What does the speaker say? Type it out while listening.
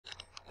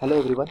Hello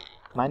everyone,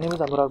 my name is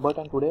Anurag Bhatt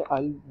and today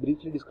I'll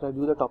briefly describe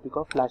you the topic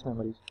of flash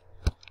memories.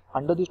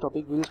 Under this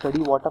topic we will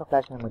study what are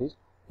flash memories,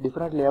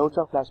 different layouts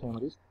of flash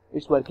memories,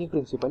 its working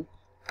principle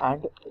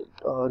and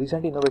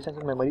recent innovations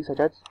in memory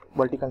such as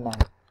vertical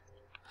NAND.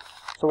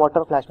 So what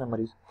are flash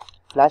memories?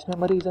 Flash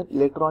memory is an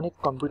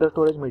electronic computer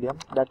storage medium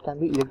that can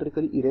be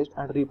electrically erased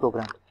and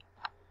reprogrammed.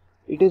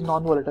 It is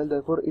non-volatile,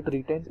 therefore it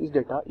retains its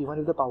data even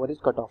if the power is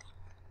cut off.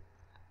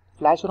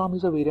 Flash ROM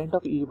is a variant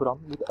of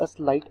EEPROM with a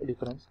slight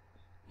difference.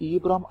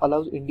 EEPROM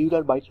allows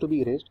individual bytes to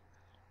be erased,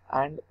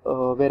 and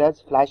whereas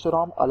flash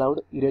ROM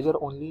allowed erasure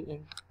only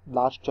in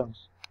large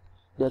chunks.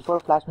 Therefore,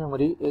 flash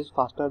memory is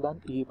faster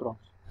than EEPROM.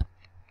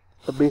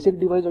 The basic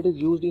device that is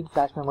used in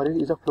flash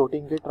memory is a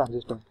floating gate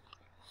transistor.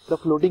 The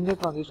floating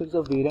gate transistor is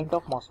a variant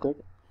of MOSFET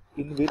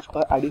in which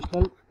an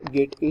additional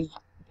gate is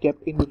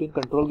kept in between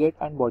control gate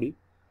and body.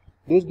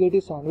 This gate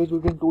is sandwiched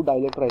between two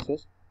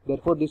dielectrices.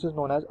 Therefore, this is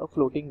known as a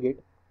floating gate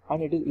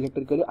and it is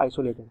electrically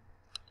isolated.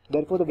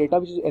 Therefore, the data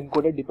which is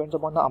encoded depends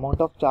upon the amount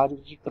of charge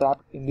which is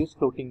trapped in this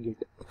floating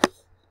gate.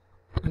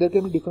 There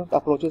can be different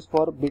approaches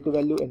for bit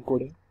value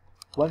encoding.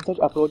 One such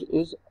approach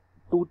is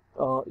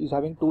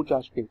having two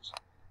charge states,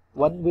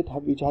 one which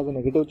has a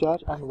negative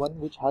charge and one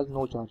which has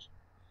no charge.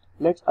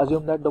 Let's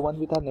assume that the one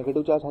with a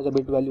negative charge has a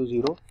bit value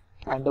 0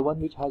 and the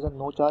one which has a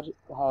no charge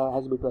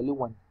has bit value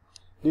 1.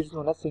 This is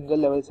known as single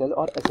level cell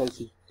or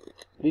SLC.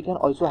 We can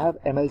also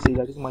have MLC,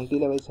 that is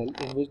multi-level cell,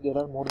 in which there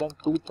are more than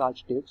two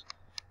charge states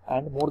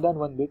and more than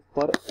one bit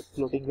per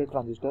floating gate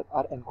transistor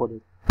are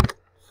encoded.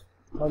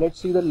 Now let's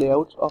see the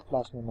layouts of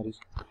flash memories.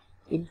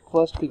 In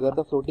first figure,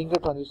 the floating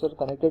gate transistors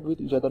connected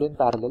with each other in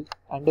parallel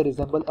and they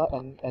resemble a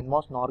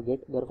NMOS NOR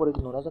gate, therefore it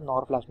is known as a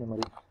NOR flash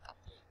memory.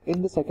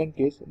 In the second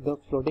case, the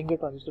floating gate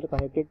transistors are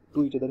connected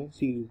to each other in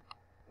series,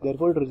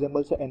 therefore it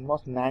resembles a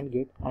NMOS NAND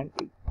gate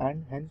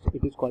and hence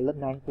it is called a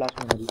NAND flash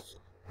memory.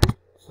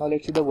 Now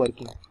let's see the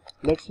working.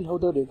 Let's see how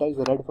the data is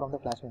read from the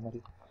flash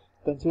memory.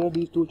 Consider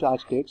these two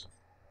charge states.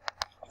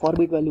 For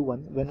bit value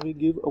 1, when we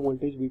give a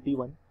voltage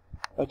VT1,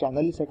 a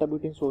channel is set up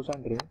between source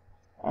and drain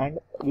and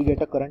we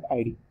get a current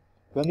ID.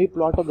 When we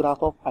plot a graph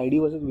of ID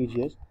versus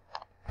VGS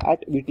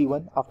at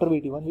VT1, after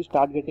VT1 we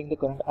start getting the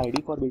current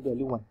ID for bit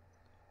value 1.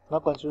 Now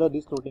consider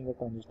this floating gate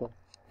transistor.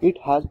 It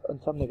has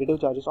some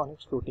negative charges on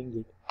its floating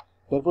gate.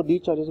 Therefore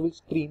these charges will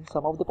screen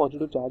some of the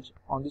positive charge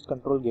on this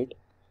control gate.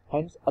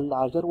 Hence a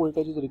larger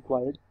voltage is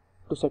required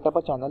to set up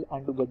a channel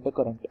and to get the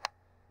current.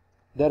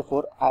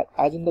 Therefore,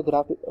 as in the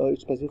graph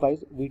it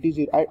specifies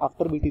VT0,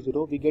 after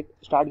VT0 we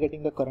start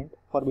getting the current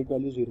for bit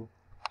value 0.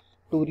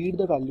 To read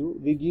the value,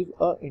 we give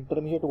a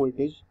intermediate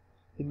voltage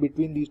in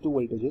between these two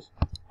voltages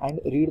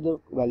and read the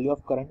value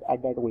of current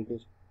at that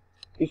voltage.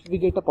 If we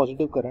get a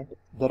positive current,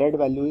 the red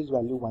value is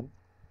value 1.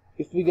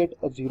 If we get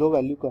a 0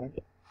 value current,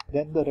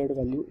 then the red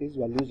value is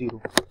value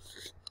 0.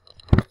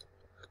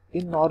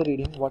 In NOR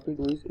reading, what we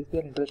do is, if we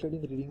are interested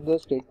in reading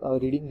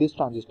this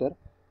transistor,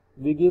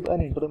 we give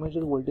an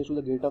intermediate voltage to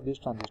the gate of this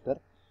transistor.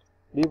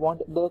 We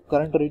want the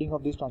current reading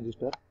of this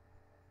transistor.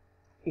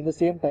 In the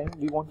same time,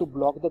 we want to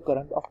block the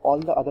current of all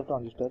the other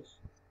transistors.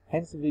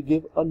 Hence, we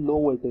give a low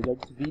voltage,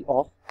 that is V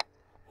off,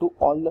 to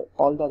all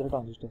the other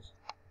transistors.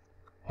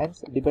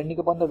 Hence, depending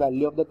upon the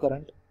value of the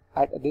current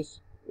at this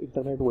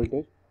intermediate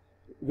voltage,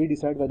 we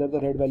decide whether the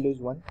red value is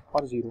 1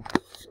 or 0.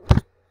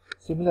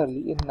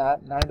 Similarly, in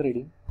NAND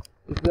reading,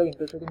 if we are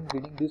interested in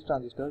reading this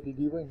transistor, we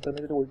give an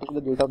intermediate voltage to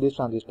the gate of this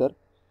transistor.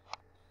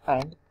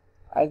 And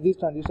as these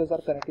transistors are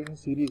connected in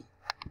series,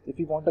 if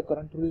we want a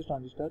current through this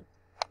transistor,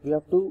 we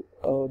have to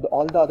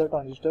all the other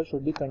transistors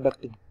should be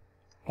conducting.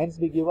 Hence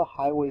we give a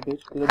high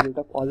voltage to the gate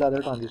of all the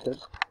other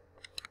transistors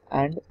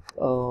and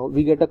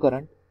we get a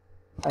current,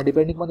 and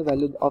depending on the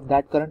value of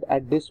that current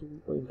at this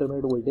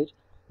intermediate voltage,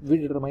 we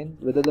determine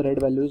whether the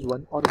red value is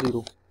 1 or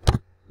 0.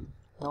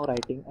 Now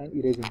writing and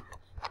erasing.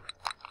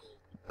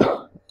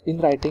 In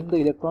writing, the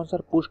electrons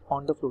are pushed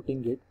on the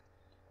floating gate.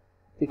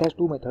 It has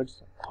two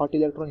methods, hot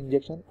electron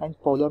injection and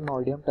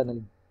Fowler-Nordium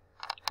tunneling.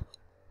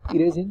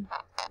 Erasing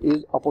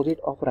is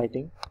opposite of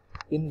writing.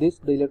 In this,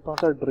 the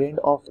electrons are drained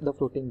off the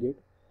floating gate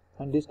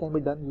and this can be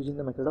done using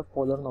the method of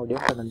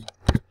Fowler-Nordium tunneling.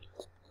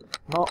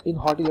 Now in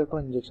hot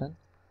electron injection,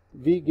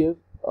 we give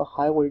a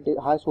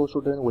high source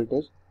to drain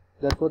voltage,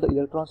 therefore the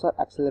electrons are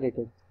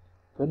accelerated.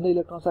 When the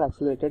electrons are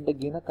accelerated, they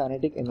gain a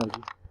kinetic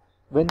energy.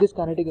 When this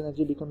kinetic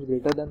energy becomes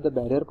greater than the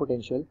barrier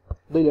potential,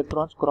 the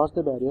electrons cross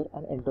the barrier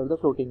and enter the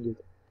floating gate.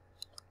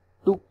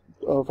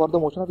 For the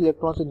motion of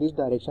electrons in this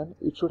direction,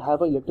 it should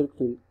have an electric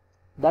field.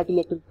 That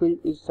electric field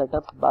is set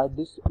up by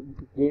this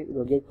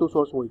gate to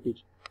source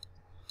voltage.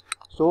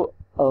 So,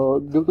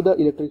 due to the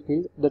electric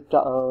field,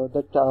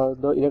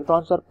 the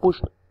electrons are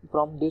pushed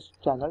from this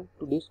channel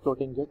to this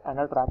floating gate and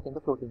are trapped in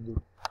the floating gate.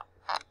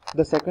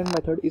 The second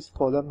method is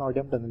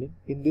Fowler-Nordium tunneling.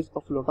 In this,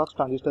 a Flotox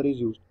transistor is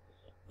used.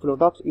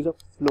 Flotox is a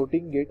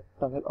floating gate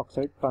tunnel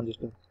oxide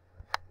transistor.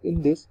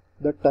 In this,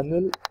 the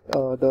tunnel,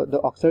 the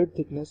oxide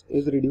thickness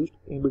is reduced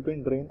in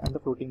between drain and the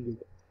floating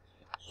gate.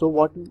 So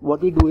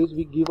what we do is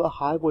we give a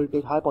high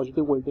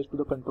positive voltage to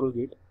the control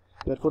gate.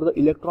 Therefore, the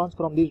electrons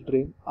from this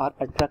drain are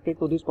attracted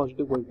to this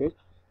positive voltage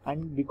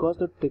and because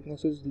the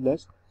thickness is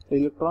less, the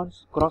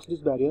electrons cross this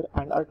barrier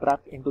and are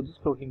trapped into this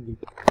floating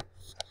gate.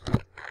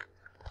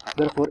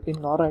 Therefore,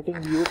 in NOR writing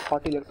we use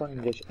hot electron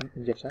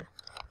injection.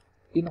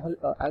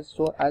 As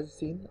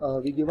seen,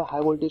 we give a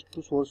high voltage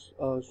to source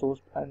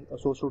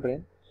to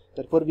drain.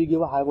 Therefore, we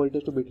give a high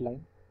voltage to bit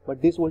line,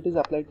 but this voltage is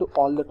applied to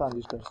all the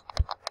transistors.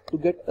 To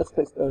get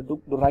to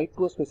write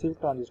to a specific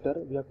transistor,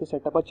 we have to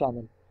set up a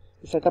channel.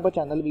 To set up a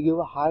channel, we give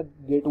a high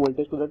gate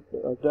voltage to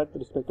that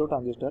respective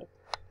transistor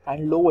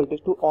and low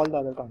voltage to all the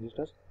other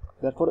transistors.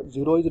 Therefore,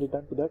 0 is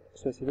written to that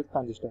specific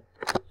transistor.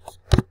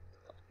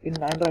 In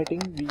NAND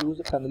writing, we use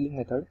a tunneling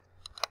method.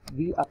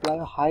 We apply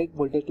a high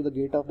voltage to the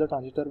gate of the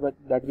transistor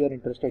that we are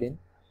interested in.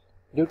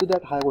 Due to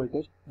that high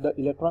voltage, the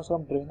electrons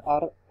from drain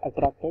are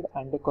attracted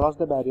and they cross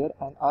the barrier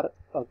and are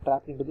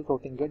trapped into the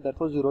floating gate.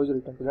 Therefore, 0 is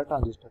written to that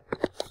transistor.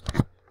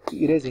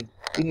 Erasing.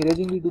 In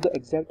erasing, we do the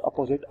exact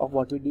opposite of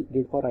what we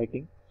did for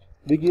writing.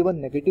 We give a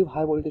negative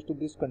high voltage to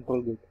this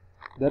control gate.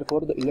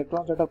 Therefore, the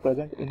electrons that are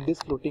present in this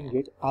floating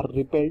gate are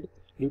repelled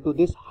due to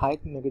this high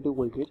negative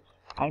voltage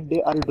and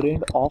they are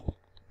drained off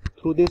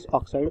through this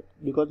oxide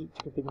because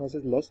its thickness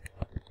is less,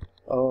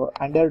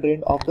 and they are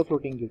drained off the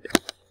floating gate.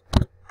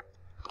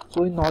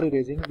 So in NOR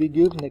erasing, we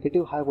give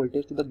negative high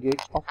voltage to the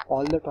gates of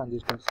all the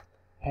transistors.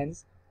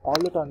 Hence, all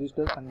the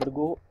transistors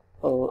undergo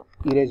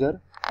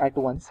erasure at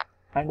once,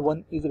 and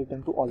 1 is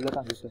written to all the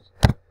transistors.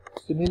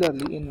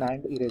 Similarly, in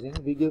NAND erasing,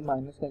 we give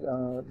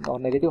or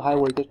negative high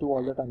voltage to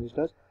all the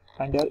transistors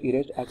and they are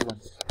erased at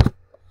once.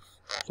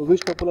 So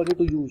which topology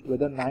to use,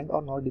 whether NAND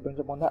or NOR, depends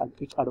upon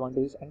its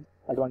advantages and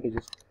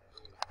advantages.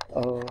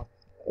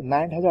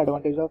 NAND has the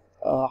advantage of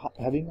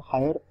having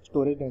higher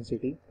storage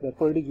density,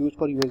 therefore it is used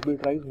for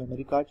USB drives,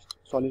 memory cards,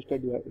 solid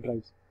state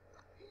drives.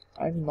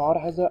 And NOR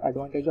has the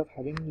advantage of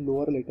having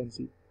lower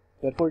latency,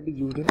 therefore it is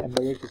used in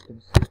embedded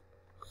systems.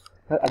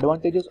 The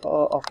advantages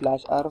of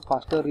flash are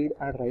faster read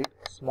and write,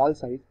 small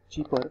size,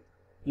 cheaper,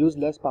 use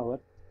less power,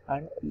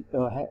 and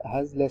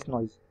has less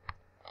noise.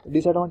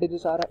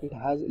 Disadvantages are it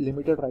has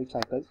limited write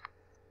cycles.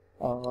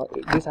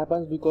 This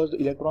happens because the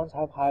electrons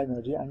have high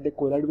energy and they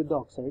collide with the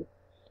oxide.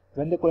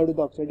 When they collide with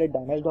the oxide, they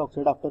damage the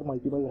oxide after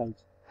multiple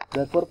writes.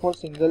 Therefore, for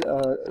single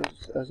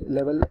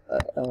level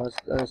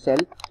cell,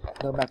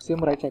 the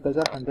maximum write cycles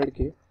are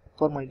 100K.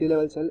 For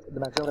multi-level cell, the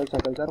maximum write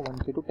cycles are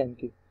 1K to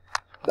 10K.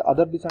 The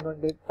other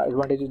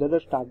advantage is that the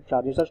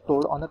charges are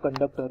stored on a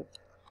conductor.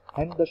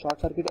 Hence, the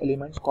short circuit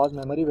elements cause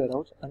memory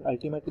wear-outs and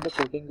ultimately the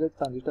floating gate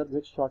transistor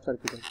gets short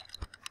circuited.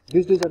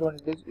 This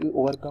disadvantage is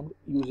overcome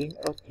using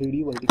a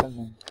 3D vertical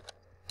NAND.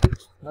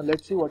 Now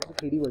let's see what is a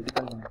 3D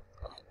vertical NAND.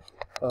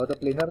 The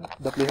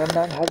planar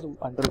NAND has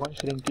undergone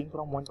shrinking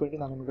from 120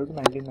 nanometer to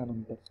 19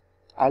 nanometer.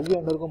 As we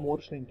undergo more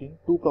shrinking,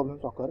 two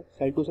problems occur: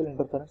 cell-to-cell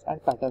interference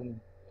and patterning.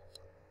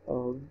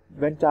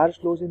 When charge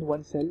flows in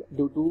one cell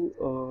due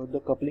to the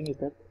coupling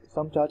effect,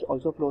 some charge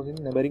also flows in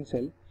neighboring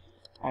cell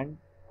and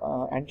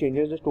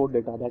changes the stored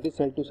data. That is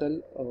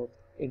cell-to-cell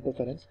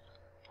interference.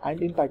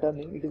 And in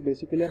patterning, it is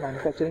basically a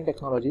manufacturing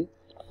technology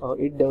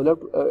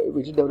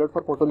which is developed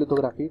for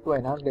photolithography to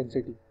enhance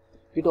density.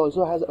 It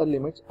also has a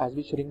limits as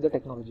we shrink the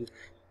technology.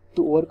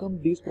 To overcome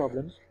these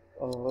problems,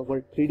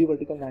 3D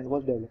vertical NAND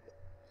was developed.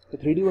 The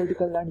 3D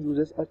vertical NAND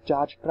uses a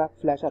charge trap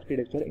flash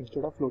architecture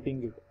instead of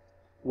floating gate.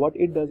 What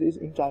it does is,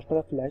 in charge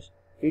trap flash,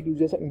 it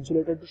uses an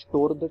insulator to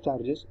store the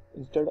charges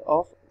instead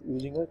of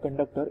using a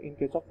conductor in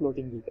case of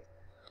floating gate.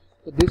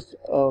 So this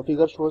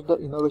figure shows the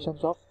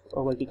innovations of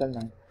vertical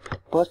NAND.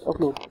 First, a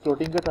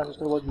floating gate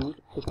transistor was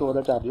used to store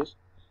the charges.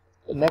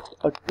 Next,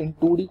 in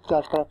 2D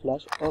charge trap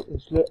flash, an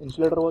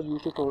insulator was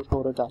used to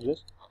store the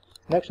charges.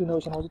 Next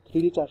innovation was a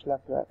 3D charge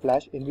trap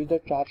flash, in which the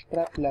charge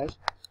trap flash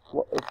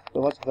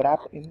was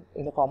wrapped in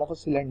the form of a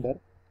cylinder.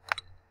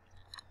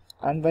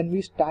 And when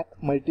we stack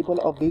multiple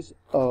of these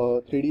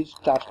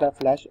 3D charge trap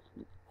flash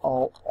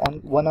on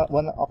one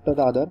after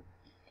the other,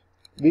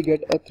 we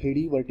get a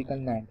 3D vertical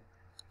NAND.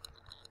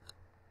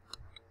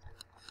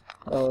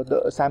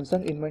 The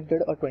Samsung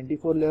invented a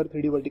 24-layer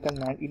 3D vertical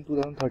NAND in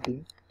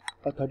 2013,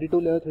 a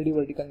 32-layer 3D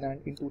vertical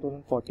NAND in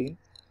 2014,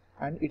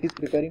 and it is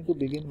preparing to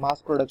begin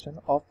mass production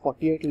of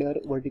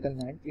 48-layer vertical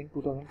NAND in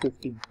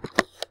 2015.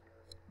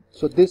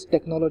 So this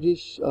technology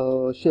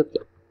shift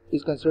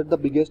is considered the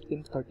biggest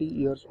in 30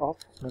 years of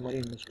memory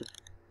industry.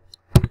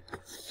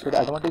 So the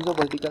advantages of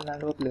vertical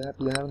NAND or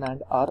planar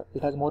NAND are: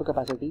 it has more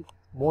capacity,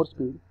 more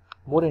speed,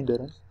 more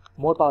endurance,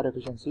 more power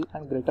efficiency,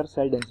 and greater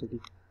cell density.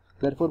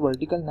 Therefore,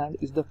 vertical NAND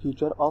is the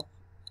future of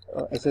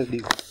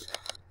SSDs.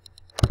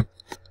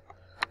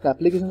 The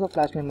applications of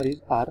flash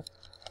memories are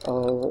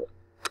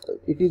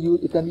they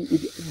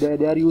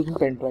are used in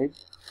pen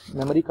drives,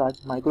 memory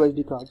cards, micro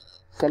SD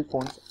cards, cell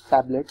phones,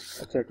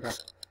 tablets, etc.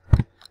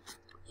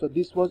 So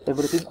this was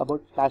everything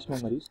about flash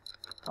memories.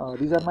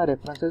 These are my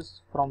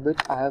references from which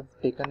I have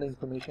taken the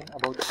information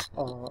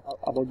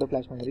about the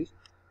flash memories.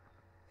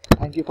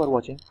 Thank you for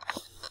watching.